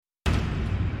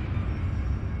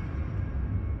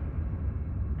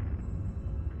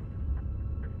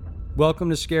Welcome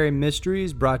to Scary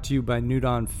Mysteries, brought to you by New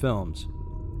Dawn Films.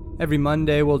 Every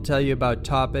Monday, we'll tell you about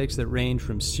topics that range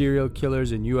from serial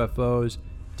killers and UFOs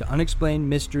to unexplained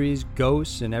mysteries,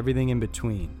 ghosts, and everything in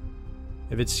between.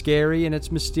 If it's scary and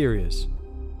it's mysterious,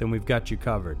 then we've got you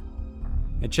covered.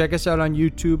 And check us out on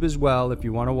YouTube as well if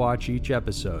you want to watch each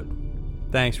episode.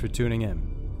 Thanks for tuning in.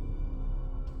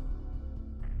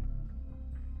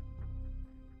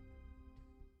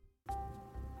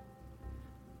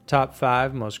 Top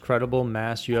 5 most credible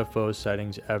mass UFO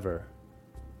sightings ever.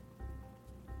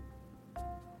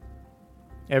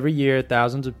 Every year,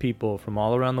 thousands of people from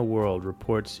all around the world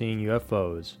report seeing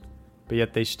UFOs, but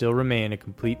yet they still remain a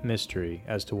complete mystery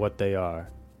as to what they are.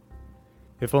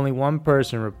 If only one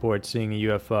person reports seeing a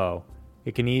UFO,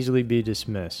 it can easily be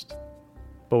dismissed.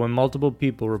 But when multiple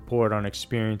people report on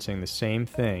experiencing the same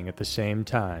thing at the same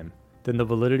time, then the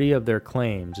validity of their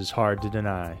claims is hard to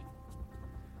deny.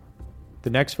 The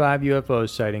next 5 UFO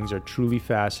sightings are truly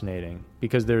fascinating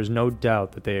because there is no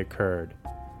doubt that they occurred.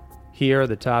 Here are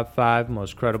the top 5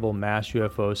 most credible mass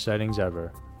UFO sightings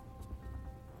ever.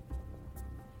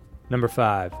 Number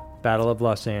 5. Battle of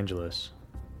Los Angeles.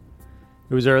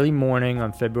 It was early morning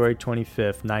on February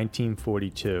 25,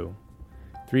 1942.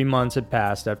 3 months had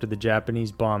passed after the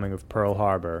Japanese bombing of Pearl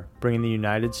Harbor, bringing the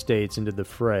United States into the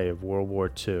fray of World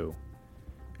War II.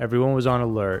 Everyone was on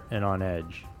alert and on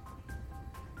edge.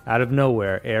 Out of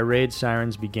nowhere, air raid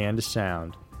sirens began to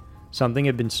sound. Something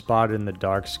had been spotted in the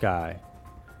dark sky.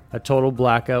 A total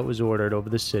blackout was ordered over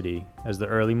the city as the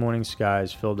early morning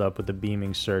skies filled up with the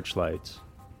beaming searchlights.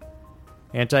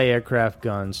 Anti-aircraft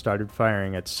guns started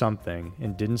firing at something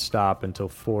and didn't stop until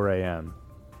 4 a.m.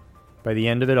 By the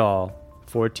end of it all,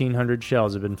 1,400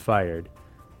 shells had been fired,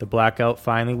 the blackout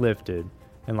finally lifted,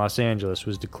 and Los Angeles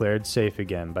was declared safe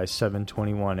again by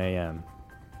 7:21 a.m.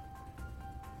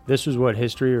 This was what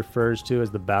history refers to as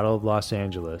the Battle of Los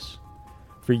Angeles.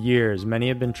 For years, many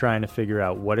have been trying to figure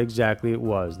out what exactly it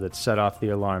was that set off the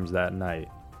alarms that night.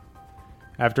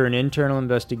 After an internal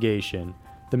investigation,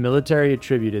 the military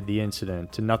attributed the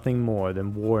incident to nothing more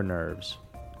than war nerves.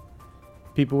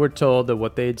 People were told that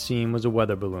what they had seen was a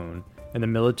weather balloon, and the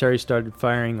military started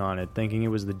firing on it thinking it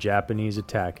was the Japanese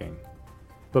attacking.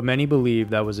 But many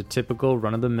believed that was a typical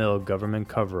run-of-the-mill government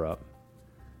cover-up.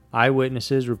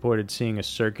 Eyewitnesses reported seeing a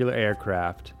circular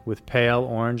aircraft with pale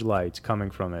orange lights coming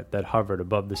from it that hovered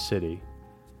above the city.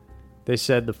 They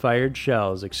said the fired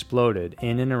shells exploded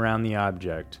in and around the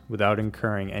object without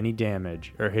incurring any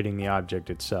damage or hitting the object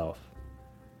itself.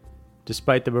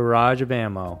 Despite the barrage of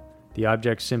ammo, the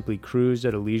object simply cruised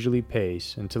at a leisurely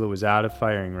pace until it was out of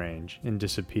firing range and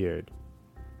disappeared.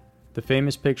 The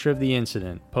famous picture of the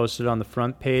incident, posted on the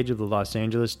front page of the Los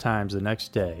Angeles Times the next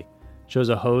day, shows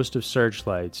a host of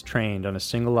searchlights trained on a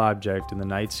single object in the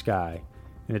night sky,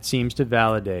 and it seems to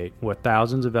validate what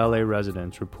thousands of LA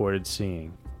residents reported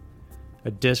seeing.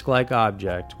 A disc-like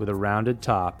object with a rounded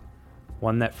top,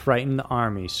 one that frightened the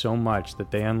army so much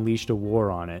that they unleashed a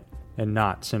war on it, and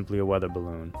not simply a weather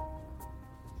balloon.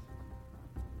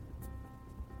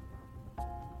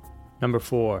 Number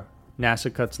 4.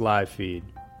 NASA cuts live feed.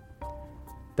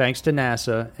 Thanks to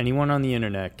NASA, anyone on the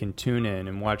internet can tune in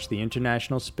and watch the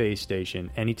International Space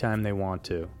Station anytime they want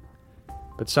to.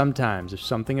 But sometimes, if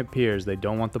something appears they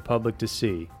don't want the public to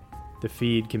see, the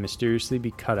feed can mysteriously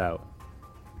be cut out.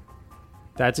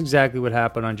 That's exactly what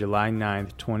happened on July 9,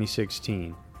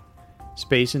 2016.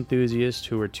 Space enthusiasts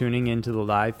who were tuning into the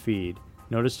live feed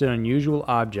noticed an unusual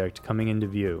object coming into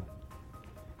view.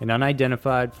 An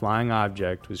unidentified flying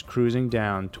object was cruising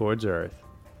down towards Earth,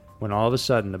 when all of a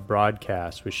sudden the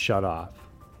broadcast was shut off.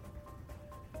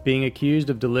 Being accused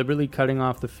of deliberately cutting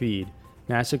off the feed,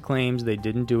 NASA claims they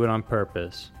didn't do it on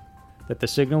purpose, that the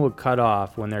signal would cut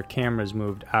off when their cameras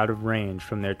moved out of range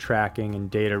from their tracking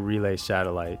and data relay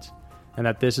satellites, and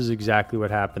that this is exactly what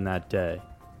happened that day.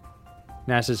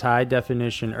 NASA's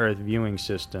high-definition Earth viewing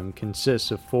system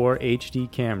consists of 4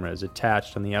 HD cameras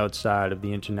attached on the outside of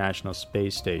the International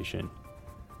Space Station.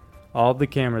 All of the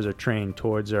cameras are trained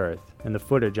towards Earth, and the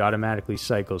footage automatically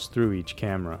cycles through each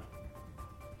camera.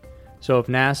 So if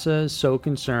NASA is so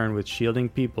concerned with shielding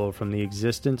people from the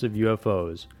existence of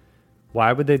UFOs,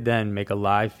 why would they then make a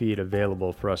live feed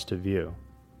available for us to view?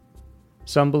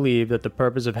 Some believe that the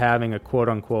purpose of having a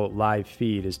quote-unquote live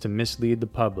feed is to mislead the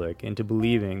public into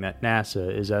believing that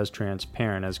NASA is as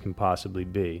transparent as can possibly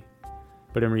be.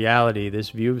 But in reality,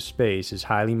 this view of space is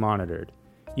highly monitored,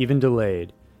 even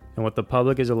delayed, and what the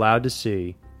public is allowed to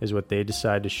see is what they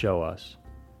decide to show us.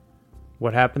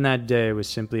 What happened that day was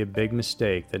simply a big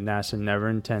mistake that NASA never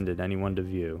intended anyone to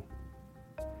view.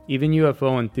 Even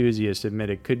UFO enthusiasts admit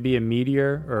it could be a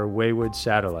meteor or a wayward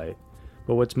satellite,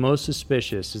 but what's most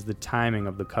suspicious is the timing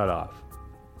of the cutoff.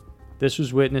 This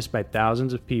was witnessed by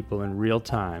thousands of people in real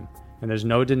time, and there's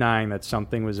no denying that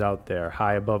something was out there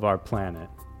high above our planet.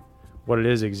 What it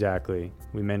is exactly,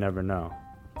 we may never know.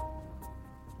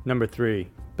 Number 3.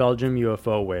 Belgium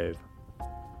UFO Wave.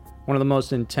 One of the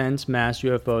most intense mass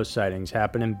UFO sightings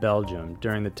happened in Belgium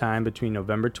during the time between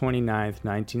November 29,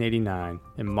 1989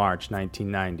 and March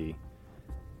 1990.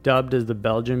 Dubbed as the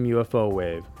Belgium UFO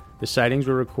Wave, the sightings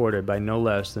were recorded by no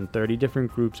less than 30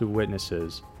 different groups of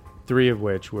witnesses, 3 of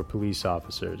which were police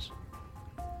officers.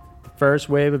 The first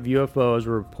wave of UFOs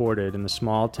were reported in the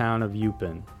small town of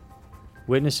Eupen.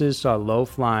 Witnesses saw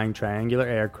low-flying triangular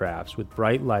aircrafts with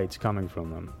bright lights coming from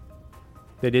them.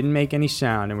 They didn't make any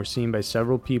sound and were seen by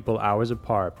several people hours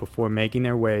apart before making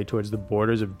their way towards the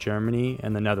borders of Germany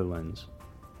and the Netherlands.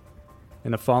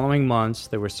 In the following months,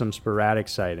 there were some sporadic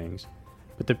sightings,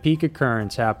 but the peak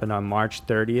occurrence happened on March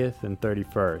 30th and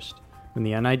 31st, when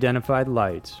the unidentified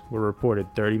lights were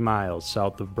reported 30 miles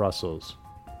south of Brussels.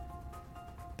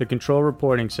 The Control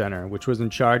Reporting Center, which was in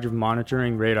charge of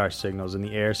monitoring radar signals in the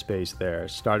airspace there,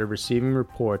 started receiving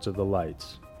reports of the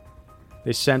lights.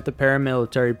 They sent the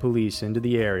paramilitary police into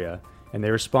the area, and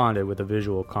they responded with a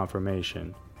visual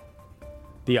confirmation.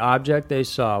 The object they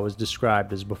saw was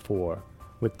described as before,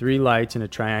 with 3 lights in a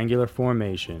triangular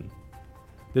formation.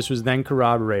 This was then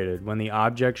corroborated when the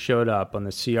object showed up on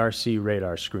the CRC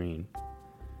radar screen.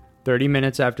 30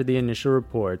 minutes after the initial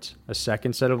reports, a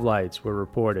second set of lights were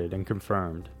reported and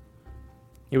confirmed.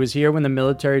 It was here when the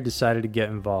military decided to get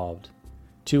involved.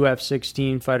 2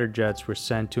 F-16 fighter jets were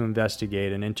sent to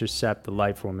investigate and intercept the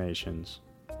light formations.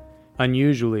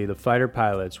 Unusually, the fighter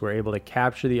pilots were able to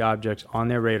capture the objects on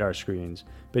their radar screens,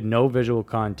 but no visual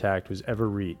contact was ever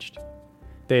reached.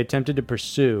 They attempted to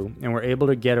pursue and were able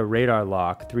to get a radar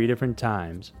lock 3 different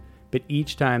times, but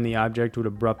each time the object would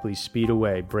abruptly speed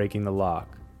away, breaking the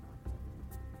lock.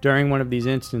 During one of these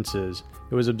instances,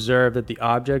 it was observed that the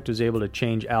object was able to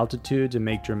change altitudes and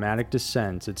make dramatic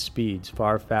descents at speeds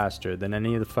far faster than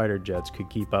any of the fighter jets could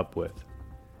keep up with.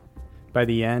 By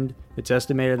the end, it's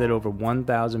estimated that over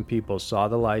 1,000 people saw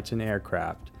the lights in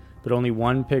aircraft, but only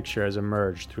one picture has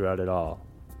emerged throughout it all.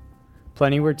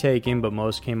 Plenty were taken, but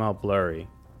most came out blurry.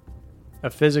 A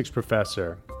physics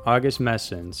professor, August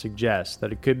Messin, suggests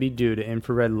that it could be due to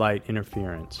infrared light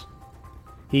interference.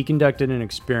 He conducted an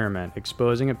experiment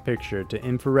exposing a picture to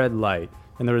infrared light,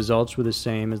 and the results were the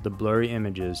same as the blurry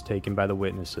images taken by the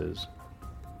witnesses.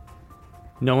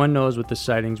 No one knows what the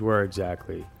sightings were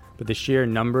exactly, but the sheer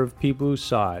number of people who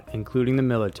saw it, including the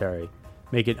military,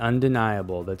 make it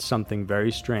undeniable that something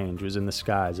very strange was in the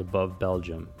skies above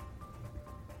Belgium.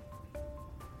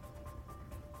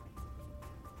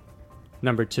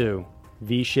 Number 2.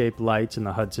 V-shaped lights in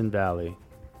the Hudson Valley.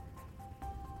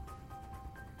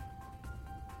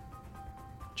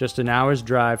 Just an hour's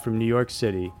drive from New York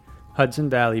City, Hudson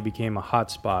Valley became a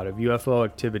hotspot of UFO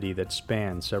activity that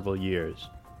spanned several years.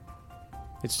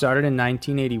 It started in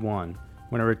 1981,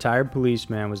 when a retired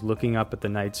policeman was looking up at the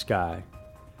night sky.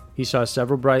 He saw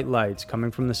several bright lights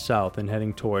coming from the south and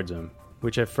heading towards him,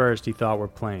 which at first he thought were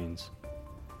planes.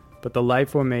 But the light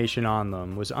formation on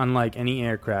them was unlike any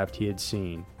aircraft he had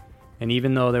seen, and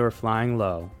even though they were flying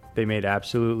low, they made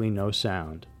absolutely no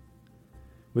sound.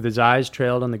 With his eyes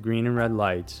trailed on the green and red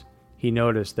lights, he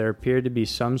noticed there appeared to be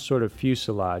some sort of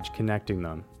fuselage connecting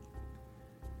them.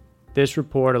 This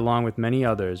report, along with many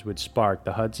others, would spark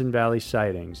the Hudson Valley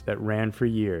sightings that ran for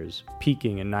years,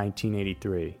 peaking in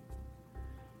 1983.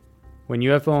 When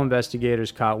UFO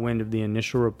investigators caught wind of the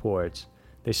initial reports,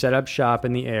 they set up shop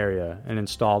in the area and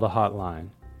installed a hotline.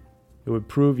 It would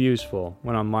prove useful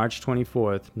when on March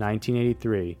 24,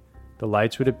 1983, the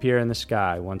lights would appear in the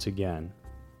sky once again.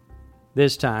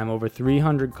 This time, over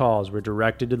 300 calls were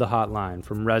directed to the hotline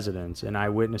from residents and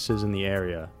eyewitnesses in the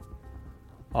area.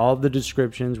 All of the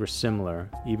descriptions were similar,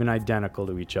 even identical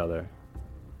to each other.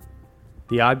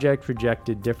 The object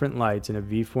projected different lights in a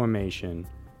V formation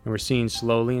and were seen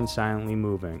slowly and silently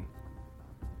moving.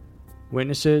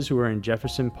 Witnesses who were in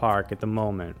Jefferson Park at the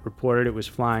moment reported it was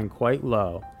flying quite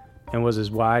low and was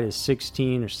as wide as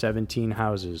 16 or 17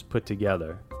 houses put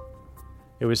together.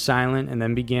 It was silent and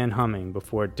then began humming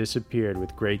before it disappeared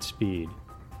with great speed.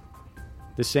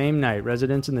 The same night,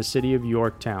 residents in the city of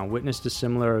Yorktown witnessed a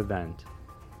similar event.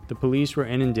 The police were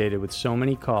inundated with so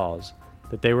many calls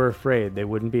that they were afraid they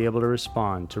wouldn't be able to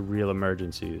respond to real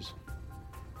emergencies.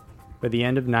 By the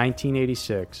end of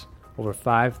 1986, over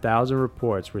 5,000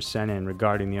 reports were sent in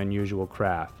regarding the unusual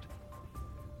craft.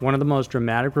 One of the most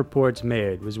dramatic reports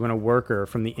made was when a worker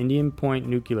from the Indian Point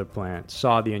nuclear plant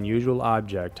saw the unusual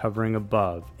object hovering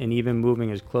above and even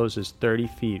moving as close as 30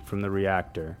 feet from the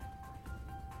reactor.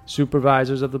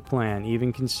 Supervisors of the plan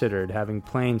even considered having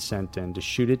planes sent in to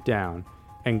shoot it down,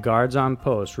 and guards on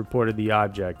post reported the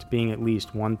object being at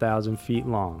least 1,000 feet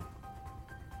long.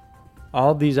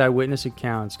 All of these eyewitness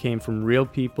accounts came from real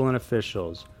people and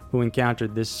officials who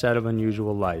encountered this set of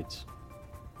unusual lights.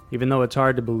 Even though it's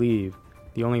hard to believe,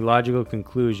 the only logical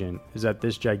conclusion is that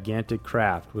this gigantic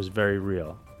craft was very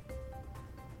real.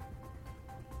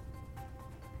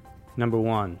 Number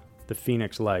 1. The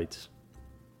Phoenix Lights.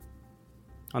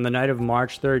 On the night of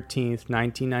March 13,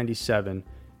 1997,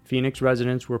 Phoenix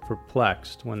residents were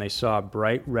perplexed when they saw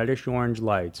bright reddish-orange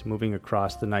lights moving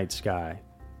across the night sky.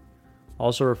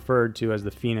 Also referred to as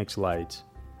the Phoenix Lights,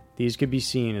 these could be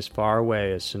seen as far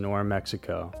away as Sonora,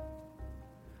 Mexico.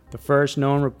 The first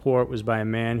known report was by a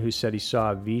man who said he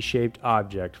saw a V-shaped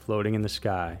object floating in the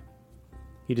sky.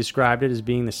 He described it as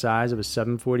being the size of a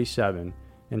 747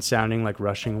 and sounding like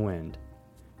rushing wind.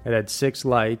 It had 6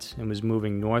 lights and was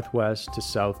moving northwest to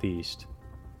southeast.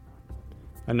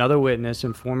 Another witness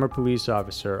and former police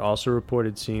officer also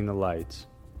reported seeing the lights.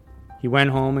 He went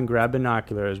home and grabbed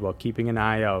binoculars while keeping an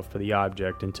eye out for the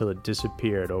object until it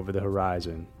disappeared over the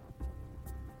horizon.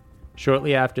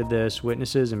 Shortly after this,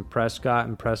 witnesses in Prescott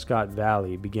and Prescott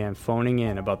Valley began phoning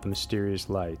in about the mysterious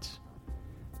lights.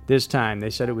 This time, they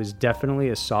said it was definitely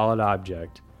a solid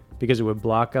object because it would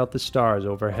block out the stars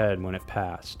overhead when it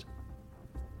passed.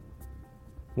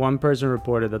 One person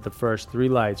reported that the first 3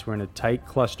 lights were in a tight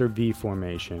cluster V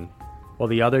formation, while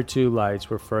the other 2 lights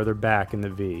were further back in the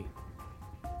V.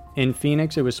 In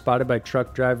Phoenix, it was spotted by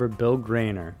truck driver Bill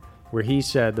Grainer, where he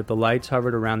said that the lights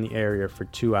hovered around the area for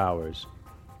 2 hours.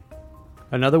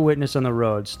 Another witness on the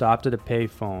road stopped at a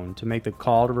payphone to make the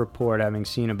call to report having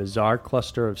seen a bizarre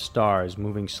cluster of stars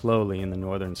moving slowly in the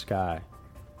northern sky.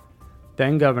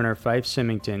 Then Governor Fife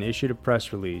Symington issued a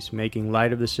press release making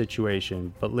light of the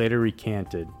situation, but later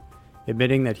recanted,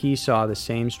 admitting that he saw the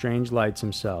same strange lights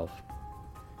himself.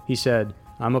 He said,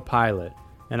 "I'm a pilot,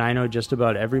 and I know just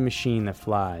about every machine that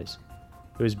flies.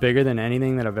 It was bigger than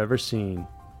anything that I've ever seen.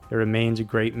 It remains a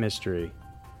great mystery.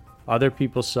 Other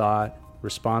people saw it,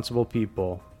 responsible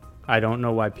people. I don't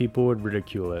know why people would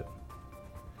ridicule it."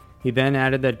 He then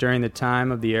added that during the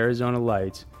time of the Arizona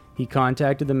lights, he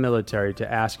contacted the military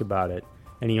to ask about it,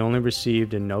 and he only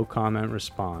received a no-comment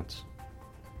response.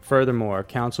 Furthermore,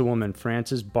 Councilwoman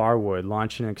Frances Barwood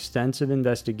launched an extensive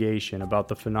investigation about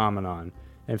the phenomenon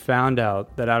and found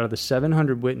out that out of the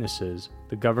 700 witnesses,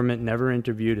 the government never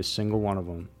interviewed a single one of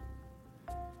them.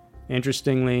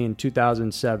 Interestingly, in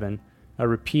 2007, a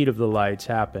repeat of the lights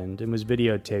happened and was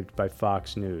videotaped by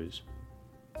Fox News.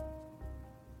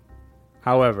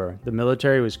 However, the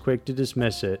military was quick to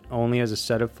dismiss it only as a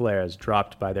set of flares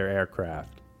dropped by their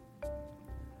aircraft.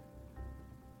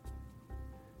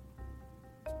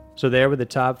 So there were the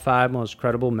top 5 most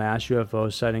credible mass UFO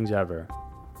sightings ever.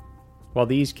 While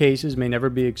these cases may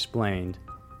never be explained,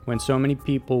 when so many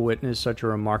people witness such a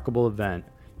remarkable event,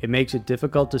 it makes it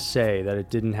difficult to say that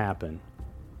it didn't happen.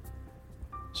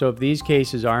 So if these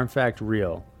cases are in fact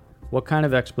real, what kind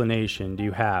of explanation do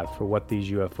you have for what these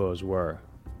UFOs were?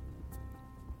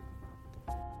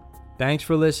 Thanks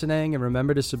for listening, and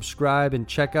remember to subscribe and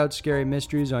check out Scary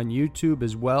Mysteries on YouTube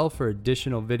as well for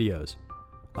additional videos.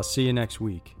 I'll see you next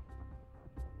week.